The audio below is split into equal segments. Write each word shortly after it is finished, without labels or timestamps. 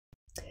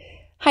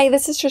Hi,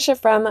 this is Trisha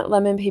from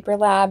Lemon Paper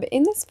Lab.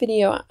 In this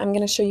video, I'm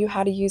going to show you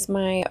how to use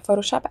my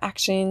Photoshop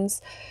actions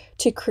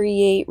to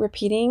create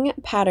repeating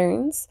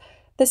patterns.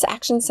 This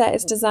action set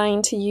is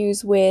designed to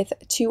use with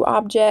 2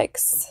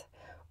 objects,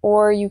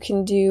 or you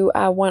can do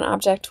one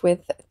object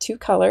with 2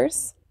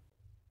 colors.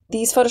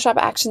 These Photoshop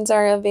actions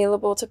are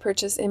available to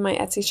purchase in my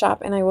Etsy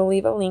shop, and I will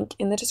leave a link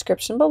in the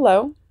description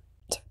below.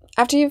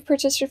 After you've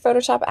purchased your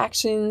Photoshop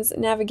actions,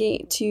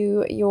 navigate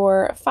to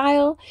your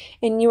file,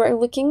 and you are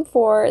looking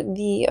for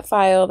the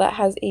file that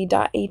has a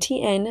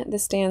 .atn.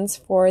 This stands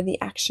for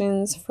the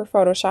actions for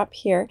Photoshop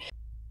here.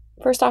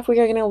 First off, we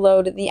are going to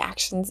load the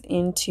actions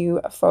into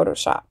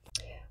Photoshop.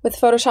 With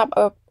Photoshop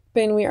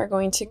open, we are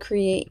going to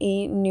create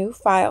a new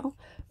file.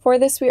 For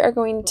this, we are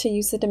going to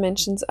use the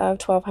dimensions of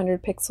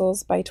 1200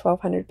 pixels by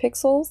 1200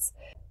 pixels.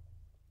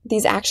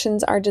 These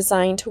actions are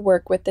designed to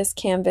work with this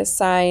canvas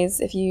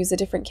size. If you use a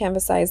different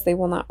canvas size, they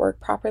will not work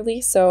properly.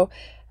 So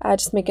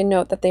just make a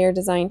note that they are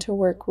designed to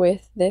work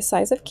with this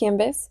size of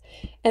canvas.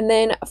 And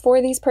then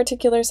for these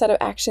particular set of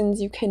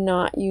actions, you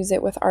cannot use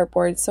it with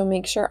artboards. So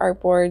make sure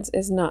artboards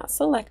is not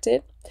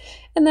selected.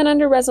 And then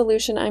under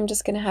resolution, I'm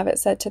just going to have it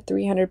set to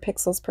 300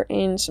 pixels per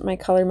inch. My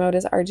color mode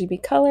is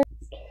RGB color.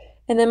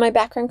 And then my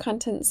background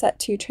content set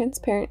to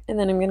transparent. And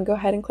then I'm going to go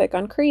ahead and click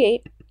on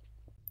create.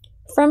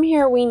 From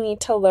here, we need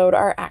to load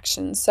our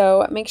actions.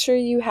 So make sure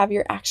you have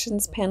your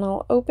actions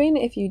panel open.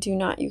 If you do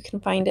not, you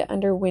can find it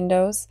under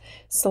Windows,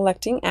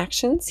 selecting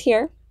actions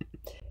here.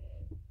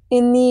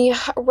 In the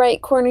right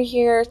corner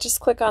here, just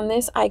click on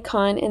this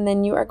icon and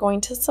then you are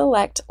going to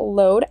select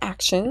load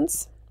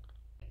actions.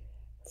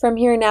 From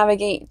here,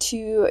 navigate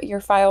to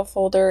your file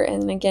folder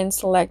and again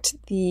select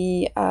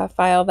the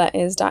file that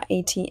is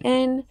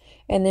 .atn,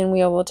 and then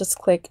we will just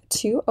click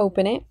to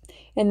open it,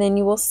 and then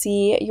you will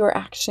see your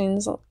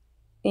actions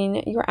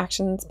in your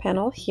actions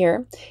panel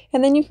here,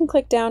 and then you can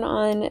click down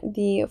on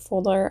the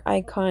folder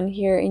icon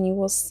here and you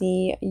will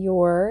see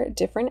your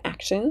different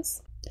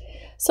actions.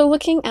 So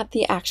looking at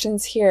the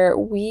actions here,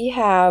 we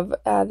have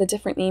the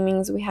different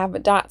namings. We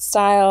have dot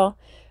style,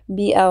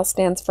 BL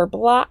stands for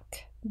block,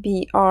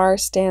 BR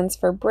stands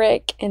for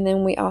brick, and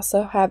then we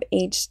also have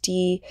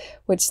HD,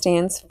 which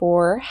stands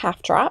for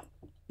half drop.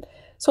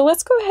 So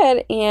let's go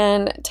ahead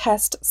and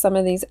test some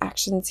of these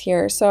actions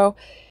here. So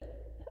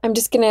I'm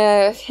just going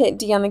to hit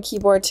D on the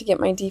keyboard to get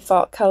my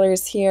default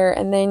colors here,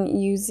 and then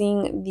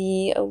using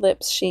the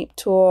ellipse shape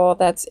tool,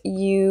 that's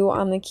U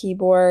on the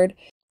keyboard,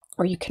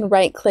 or you can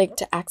right click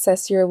to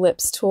access your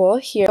ellipse tool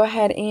here. Go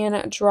ahead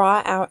and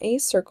draw out a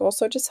circle.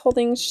 So just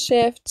holding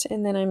shift,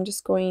 and then I'm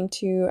just going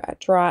to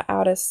draw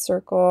out a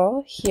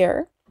circle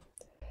here.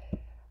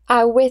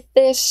 With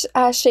this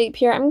shape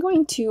here, I'm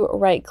going to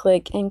right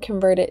click and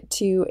convert it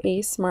to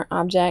a smart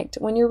object.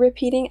 When you're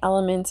repeating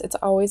elements, it's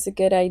always a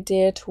good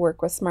idea to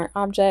work with smart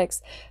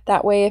objects.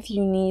 That way, if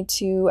you need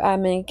to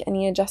make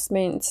any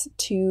adjustments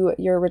to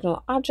your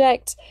original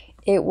object,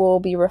 it will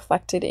be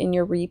reflected in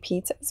your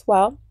repeats as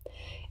well.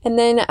 And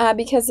then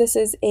because this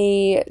is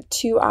a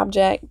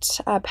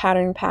 2-object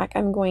pattern pack,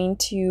 I'm going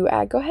to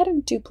go ahead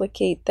and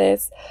duplicate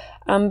this.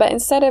 But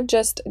instead of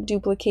just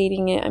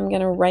duplicating it, I'm going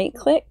to right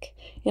click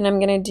and I'm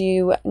going to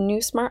do new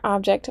smart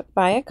object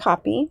via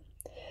copy.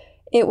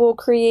 It will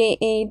create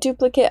a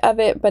duplicate of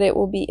it, but it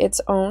will be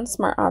its own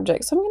smart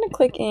object. So I'm going to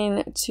click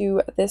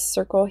into this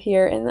circle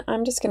here and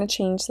I'm just going to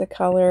change the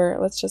color.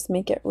 Let's just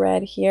make it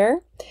red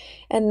here.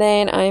 And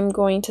then I'm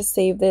going to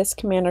save this,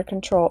 Command or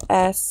Control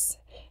S.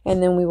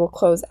 And then we will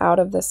close out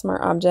of the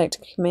smart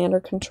object, Command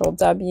or Control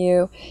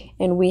W,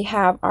 and we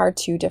have our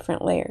 2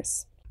 different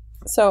layers.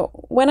 So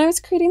when I was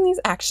creating these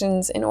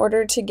actions, in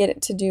order to get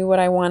it to do what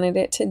I wanted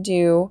it to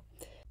do,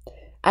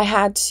 I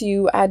had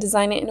to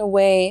design it in a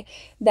way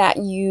that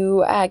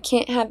you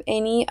can't have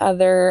any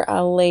other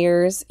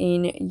layers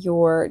in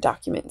your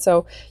document.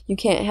 So you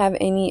can't have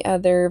any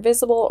other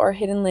visible or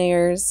hidden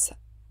layers,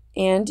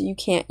 and you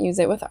can't use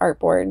it with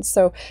artboards.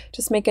 So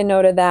just make a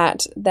note of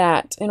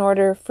that in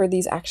order for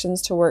these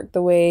actions to work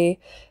the way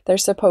they're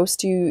supposed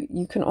to,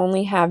 you can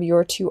only have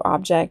your 2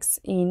 objects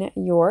in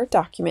your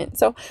document.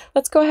 So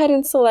let's go ahead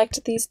and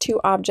select these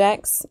 2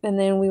 objects, and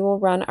then we will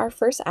run our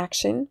first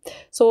action.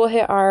 So we'll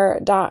hit our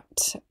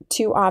dot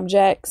 2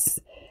 objects,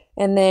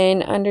 and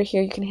then under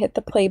here you can hit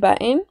the play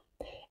button,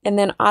 and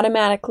then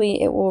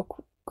automatically it will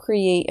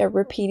create a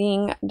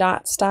repeating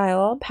dot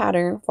style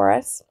pattern for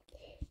us.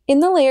 In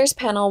the layers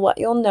panel, what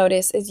you'll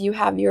notice is you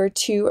have your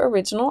 2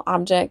 original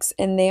objects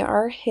and they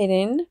are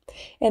hidden.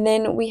 And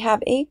then we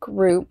have a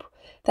group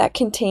that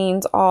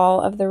contains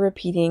all of the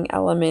repeating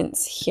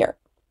elements here.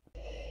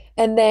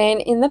 And then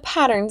in the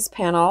patterns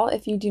panel,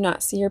 if you do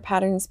not see your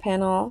patterns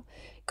panel,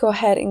 go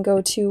ahead and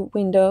go to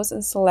Windows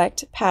and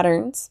select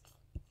patterns.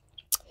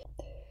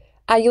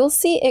 You'll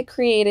see it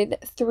created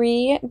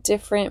 3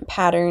 different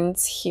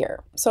patterns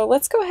here. So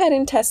let's go ahead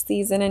and test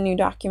these in a new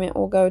document.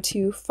 We'll go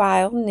to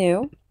File,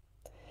 New.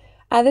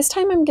 This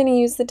time I'm going to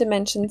use the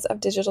dimensions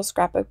of digital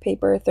scrapbook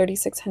paper,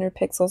 3600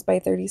 pixels by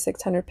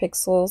 3600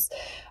 pixels.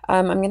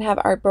 I'm going to have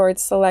artboards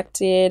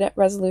selected,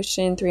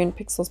 resolution 300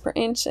 pixels per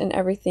inch, and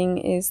everything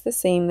is the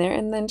same there.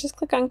 And then just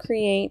click on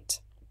create.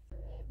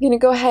 going to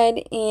go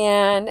ahead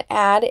and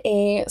add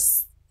a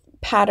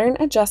pattern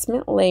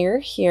adjustment layer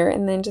here,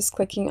 and then just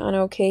clicking on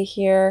OK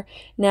here,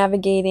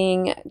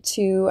 navigating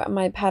to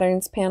my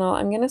patterns panel.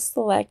 I'm going to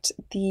select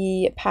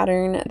the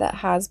pattern that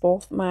has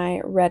both my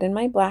red and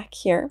my black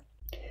here.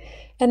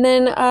 And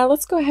then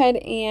let's go ahead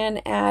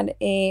and add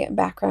a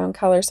background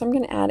color. So I'm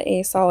going to add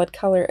a solid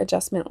color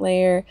adjustment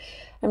layer.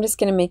 I'm just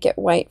going to make it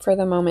white for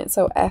the moment.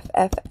 So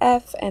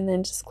FFF, and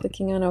then just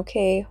clicking on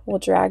OK, we'll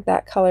drag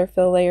that color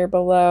fill layer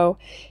below,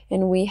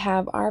 and we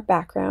have our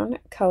background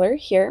color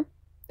here.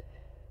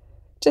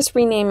 Just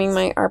renaming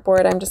my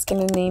artboard, I'm just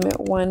going to name it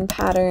one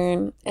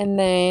pattern, and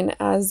then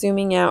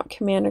zooming out,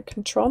 Command or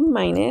Control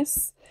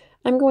minus,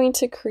 I'm going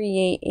to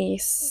create a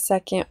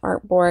second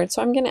artboard.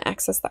 So I'm going to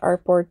access the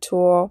artboard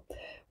tool,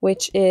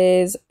 which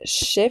is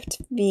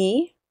Shift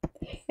V,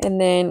 and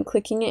then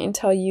clicking it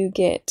until you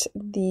get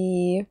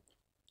the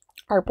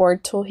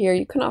artboard tool here.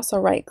 You can also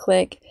right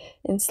click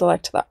and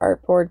select the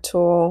artboard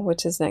tool,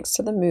 which is next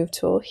to the move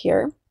tool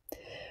here.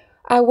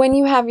 When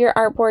you have your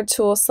artboard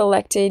tool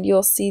selected,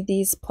 you'll see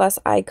these plus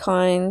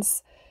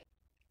icons.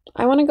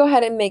 I want to go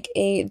ahead and make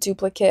a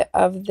duplicate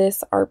of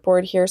this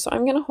artboard here. So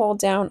I'm going to hold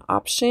down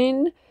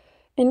Option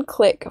and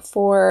click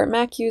for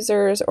Mac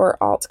users, or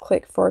Alt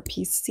click for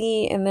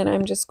PC, and then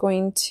I'm just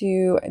going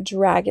to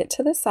drag it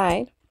to the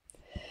side.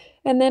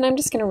 And then I'm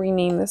just going to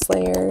rename this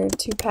layer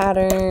to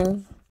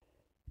pattern,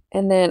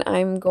 and then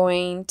I'm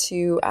going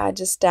to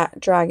just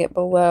drag it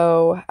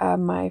below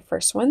my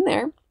first one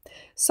there.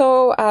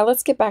 So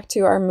let's get back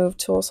to our move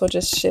tool. So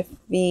just Shift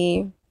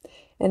V,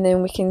 and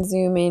then we can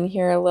zoom in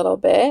here a little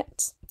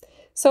bit.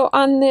 So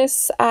on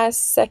this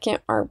second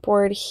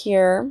artboard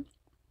here,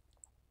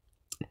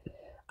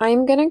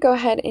 I'm going to go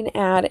ahead and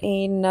add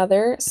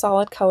another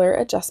solid color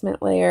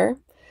adjustment layer.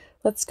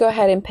 Let's go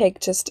ahead and pick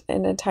just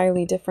an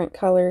entirely different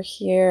color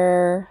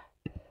here.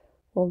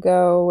 We'll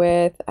go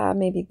with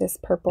maybe this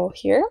purple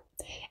here.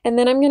 And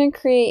then I'm going to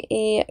create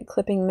a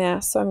clipping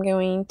mask. So I'm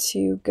going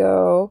to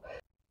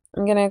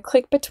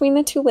click between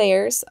the two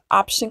layers,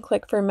 Option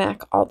click for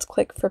Mac, Alt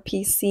click for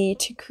PC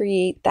to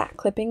create that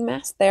clipping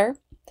mask there.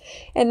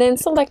 And then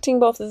selecting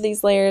both of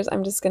these layers,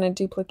 I'm just going to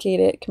duplicate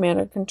it, Command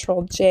or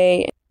Control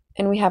J,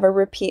 and we have a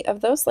repeat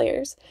of those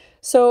layers.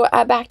 So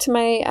back to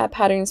my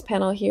patterns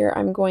panel here,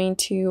 I'm going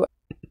to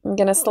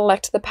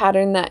select the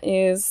pattern that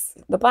is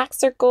the black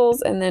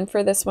circles, and then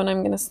for this one I'm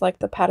going to select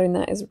the pattern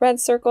that is red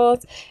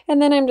circles, and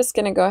then I'm just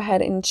going to go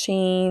ahead and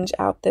change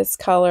out this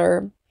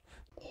color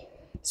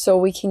so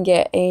we can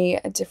get a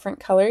different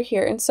color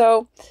here. And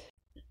so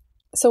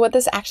what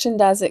this action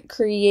does, it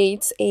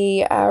creates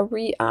a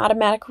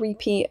automatic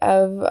repeat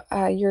of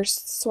your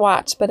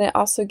swatch, but it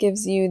also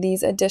gives you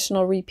these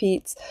additional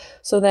repeats.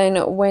 So then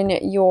when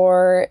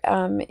you're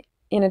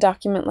in a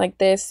document like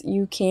this,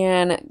 you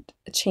can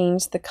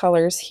change the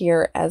colors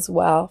here as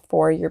well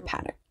for your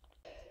pattern.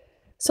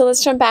 So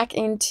let's jump back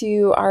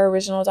into our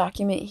original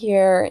document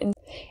here.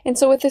 And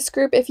so with this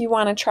group, if you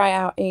want to try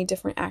out a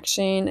different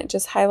action,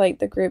 just highlight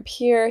the group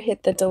here,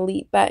 hit the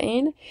delete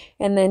button,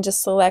 and then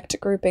just select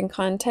group and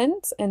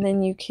contents, and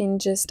then you can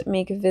just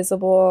make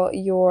visible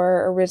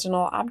your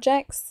original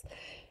objects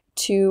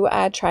to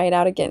try it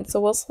out again.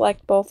 So we'll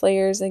select both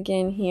layers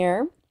again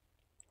here,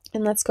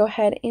 and let's go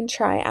ahead and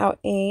try out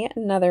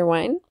another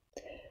one.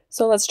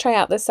 So let's try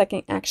out the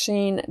second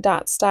action,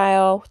 dot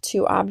style,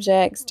 two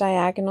objects,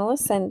 diagonal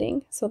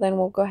ascending. So then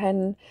we'll go ahead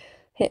and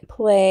hit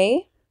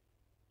play.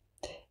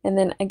 And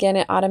then again,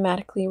 it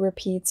automatically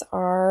repeats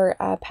our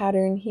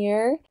pattern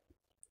here.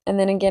 And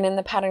then again, in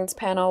the patterns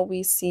panel,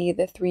 we see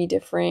the three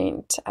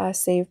different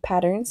saved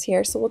patterns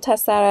here. So we'll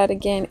test that out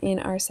again in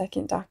our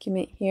second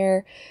document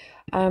here.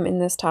 In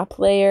this top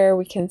layer,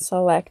 we can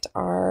select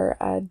our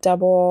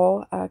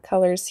double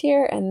colors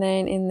here. And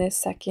then in this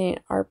second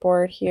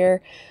artboard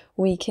here,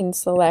 we can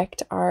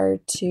select our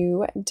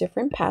two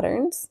different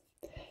patterns.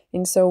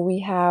 And so we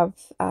have,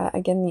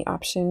 again, the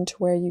option to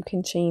where you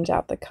can change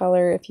out the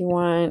color if you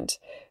want,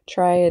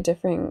 try a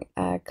different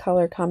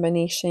color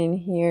combination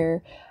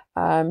here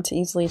to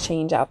easily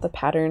change out the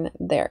pattern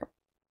there.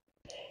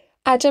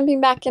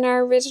 Jumping back in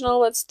our original,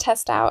 let's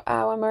test out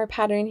one more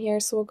pattern here.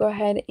 So we'll go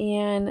ahead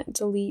and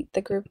delete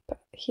the group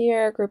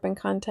here, group and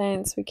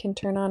contents. We can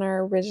turn on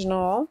our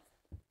original.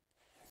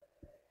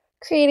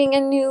 Creating a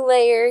new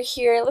layer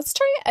here. Let's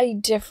try a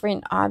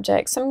different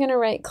object. So I'm going to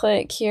right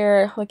click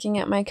here, looking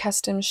at my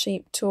custom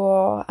shape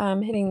tool,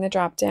 hitting the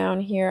drop down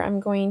here. I'm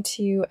going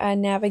to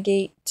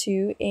navigate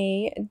to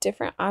a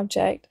different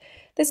object.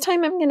 This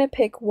time I'm going to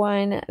pick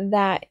one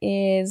that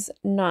is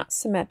not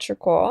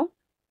symmetrical.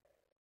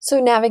 So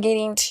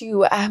navigating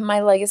to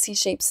my legacy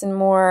shapes and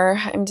more,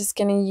 I'm just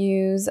going to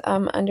use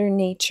under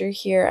nature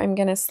here, I'm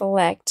going to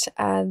select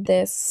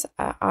this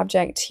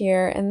object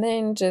here, and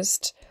then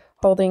just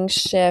holding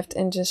shift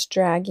and just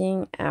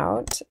dragging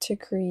out to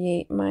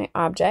create my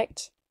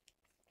object.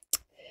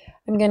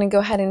 I'm going to go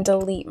ahead and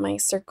delete my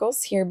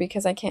circles here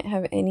because I can't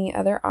have any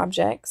other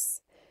objects.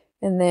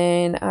 And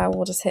then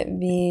we'll just hit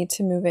V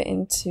to move it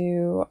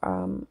into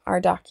our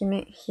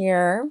document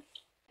here.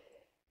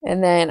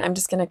 And then I'm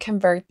just going to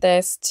convert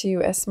this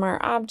to a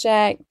smart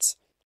object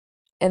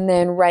and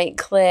then right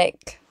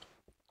click,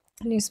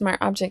 new smart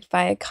object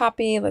via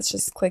copy. Let's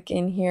just click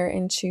in here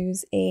and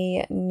choose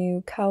a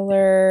new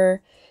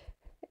color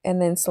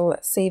and then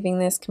saving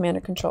this, Command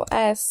or Control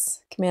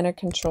S, Command or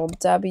Control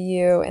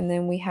W, and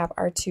then we have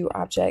our two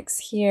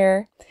objects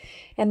here.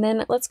 And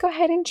then let's go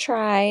ahead and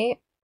try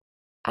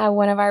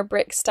one of our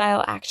brick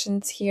style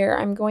actions here.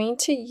 I'm going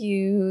to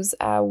use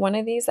one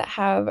of these that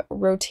have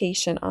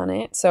rotation on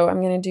it. So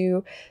I'm going to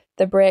do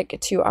the brick,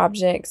 two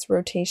objects,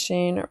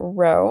 rotation,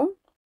 row.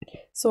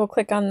 So we'll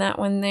click on that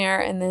one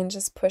there and then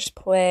just push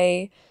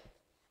play.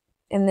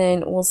 And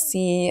then we'll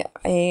see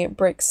a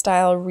brick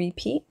style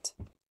repeat.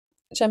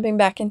 Jumping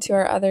back into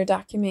our other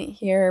document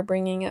here,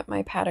 bringing up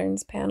my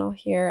patterns panel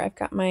here. I've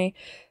got my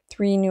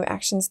 3 new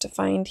actions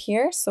defined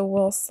here. So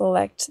we'll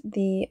select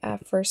the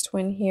first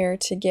one here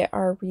to get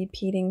our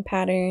repeating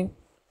pattern.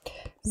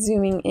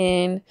 Zooming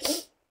in,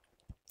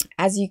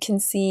 as you can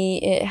see,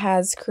 it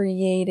has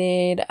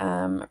created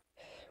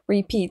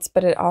repeats,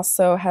 but it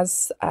also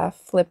has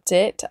flipped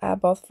it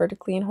both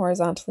vertically and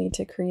horizontally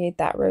to create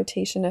that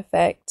rotation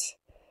effect.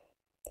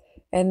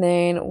 And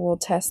then we'll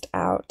test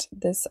out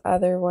this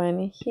other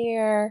one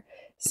here,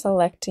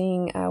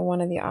 selecting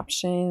one of the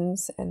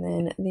options and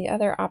then the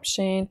other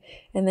option.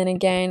 And then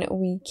again,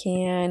 we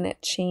can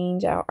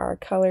change out our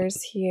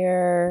colors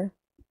here.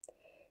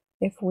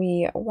 If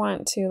we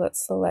want to,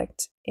 let's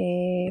select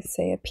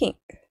say a pink.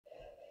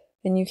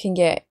 And you can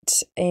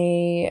get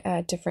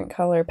a different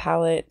color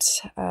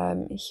palette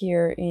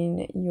here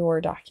in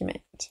your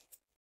document.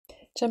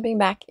 Jumping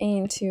back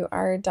into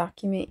our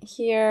document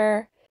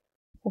here,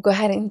 we'll go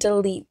ahead and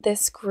delete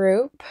this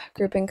group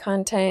and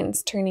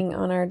contents, turning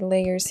on our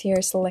layers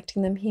here,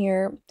 selecting them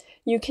here.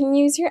 You can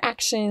use your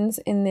actions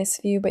in this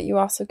view, but you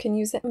also can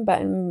use it in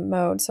button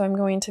mode. So I'm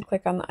going to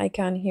click on the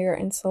icon here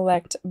and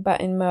select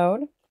button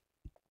mode.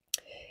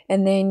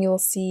 And then you'll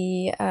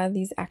see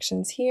these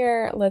actions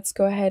here. Let's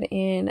go ahead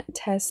and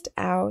test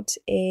out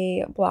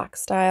a block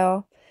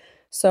style.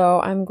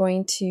 So I'm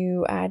going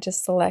to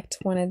just select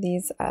one of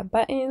these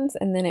buttons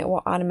and then it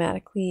will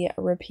automatically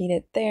repeat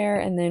it there.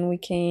 And then we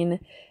can,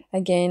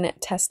 again,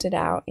 test it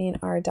out in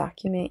our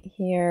document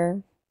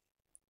here.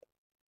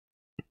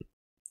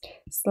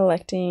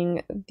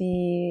 Selecting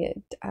the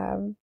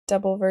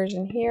double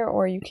version here,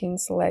 or you can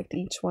select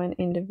each one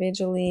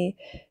individually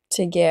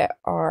to get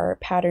our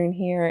pattern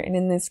here. And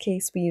in this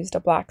case, we used a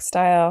block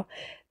style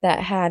that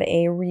had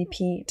a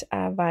repeat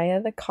via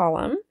the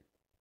column.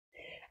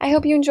 I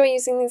hope you enjoy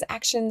using these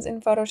actions in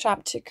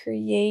Photoshop to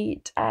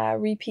create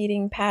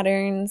repeating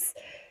patterns.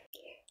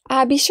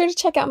 Be sure to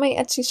check out my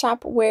Etsy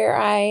shop where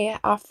I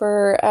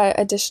offer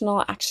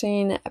additional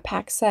action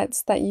pack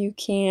sets that you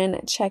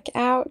can check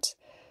out.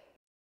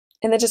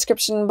 In the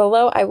description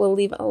below, I will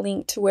leave a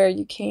link to where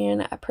you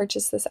can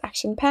purchase this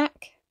action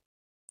pack.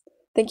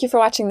 Thank you for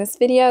watching this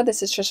video.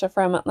 This is Trisha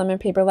from Lemon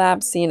Paper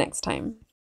Lab. See you next time.